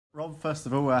Rob, first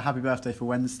of all, happy birthday for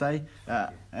Wednesday.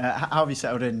 How have you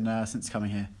settled in since coming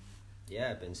here?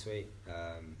 Yeah, been sweet.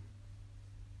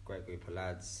 Great group of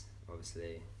lads.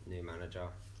 Obviously, new manager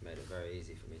made it very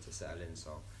easy for me to settle in.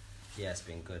 So, yeah, it's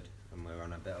been good, and we're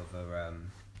on a bit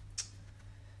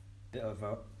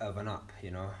of an up.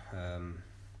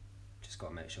 Just got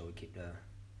to make sure we keep the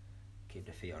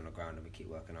feet on the ground and we keep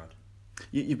working hard.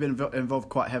 You've been involved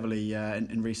quite heavily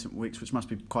in recent weeks, which must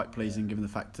be quite pleasing given the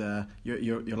fact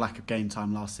your lack of game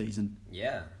time last season.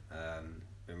 Yeah,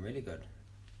 been really good.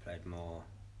 Played more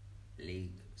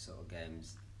league sort of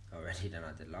games already than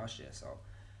I did last year, so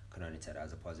can only take that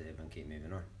as a positive and keep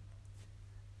moving on.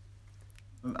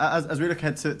 As we look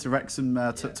ahead to Wrexham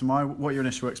tomorrow, what are your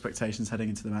initial expectations heading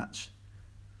into the match?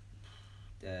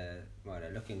 They're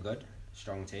looking good,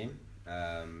 strong team.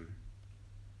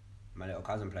 My little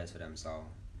cousin plays for them, so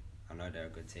I know they're a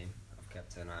good team. I've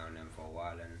kept an eye on them for a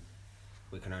while, and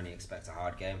we can only expect a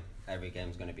hard game. Every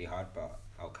game's going to be hard, but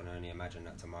I can only imagine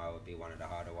that tomorrow would be one of the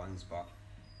harder ones, but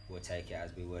we'll take it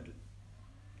as we would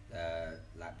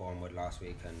like Bournemouth last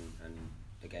week and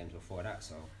the games before that.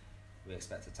 So we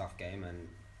expect a tough game,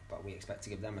 but we expect to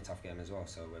give them a tough game as well,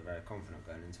 so we're very confident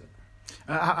going into it.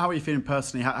 How are you feeling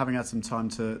personally, having had some time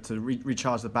to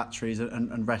recharge the batteries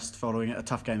and rest following a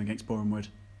tough game against Bournemouth?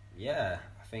 Yeah,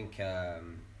 I think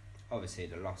obviously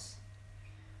the loss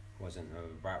wasn't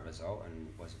a right result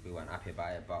and we weren't happy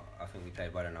about it, but I think we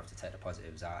played well enough to take the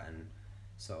positives out and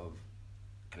sort of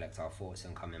collect our thoughts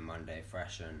and come in Monday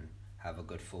fresh and have a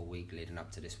good full week leading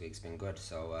up to this week's been good.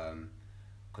 So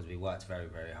because we worked very,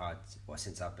 very hard. Well,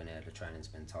 since I've been here, the training's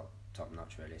been top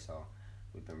notch really, so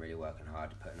we've been really working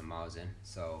hard, putting the miles in.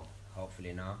 So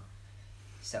hopefully now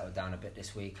settled down a bit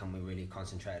this week and we really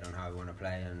concentrated on how we want to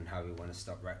play and how we want to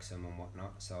stop Wrexham and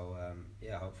whatnot. So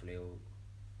yeah, hopefully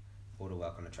all the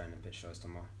work on the training pitch shows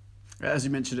tomorrow. As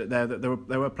you mentioned it there, that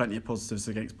there were plenty of positives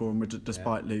against Bournemouth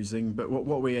despite losing. But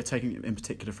what were you taking in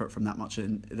particular from that match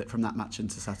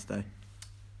into Saturday?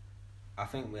 I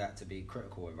think we had to be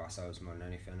critical with ourselves more than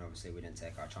anything. Obviously, we didn't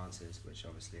take our chances, which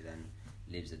obviously then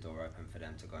leaves the door open for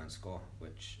them to go and score,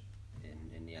 which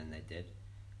in the end they did.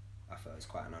 I thought it was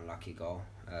quite an unlucky goal.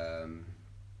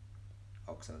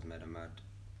 Oxley's made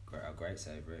a great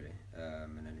save really,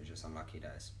 and then it was just unlucky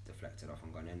that it's deflected off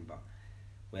and gone in. But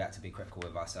we had to be critical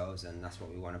with ourselves, and that's what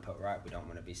we want to put right. We don't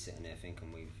want to be sitting there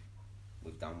thinking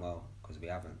we've done well, because we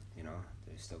haven't.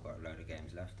 We've still got a load of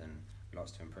games left and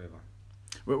lots to improve on.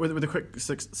 With a quick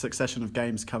succession of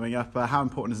games coming up, how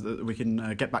important is it that we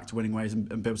can get back to winning ways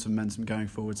and build some momentum going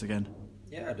forwards again?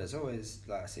 Yeah, there's always,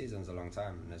 a season's a long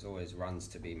time, and there's always runs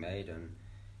to be made, and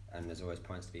there's always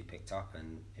points to be picked up,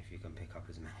 and if you can pick up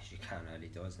as many as you can early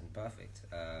doors, then perfect.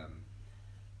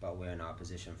 But we're in our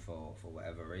position for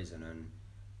whatever reason, and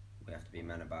we have to be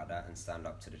men about that and stand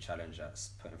up to the challenge that's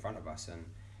put in front of us. And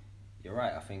you're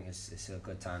right, I think it's a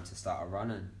good time to start a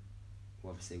run, and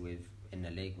obviously in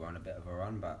the league we're on a bit of a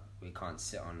run, but we can't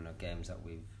sit on the games that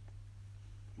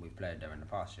we've played there in the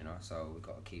past, so we've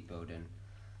got to keep building.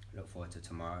 Look forward to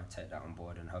tomorrow, take that on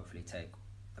board and hopefully take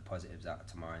the positives out of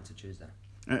tomorrow into Tuesday.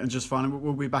 And just finally,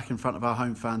 we'll be back in front of our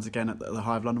home fans again at the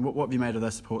Hive London. What have you made of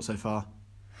their support so far?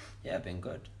 Yeah, been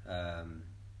good.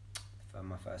 For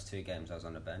my first 2 games I was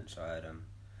on the bench. I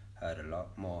heard a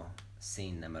lot more,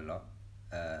 seen them a lot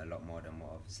more than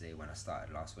what obviously when I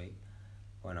started last week.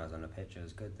 When I was on the pitch it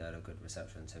was good. They had a good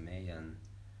reception to me and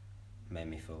made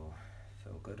me feel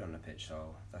good on the pitch,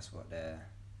 so that's what they're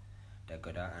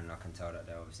good at, and I can tell that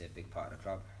they're obviously a big part of the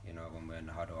club. When we're in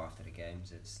the huddle after the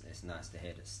games, it's nice to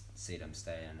see them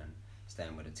staying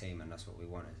with the team, and that's what we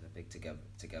want, is a big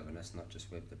togetherness, not just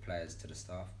with the players to the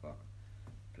staff, but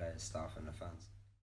players, staff and the fans.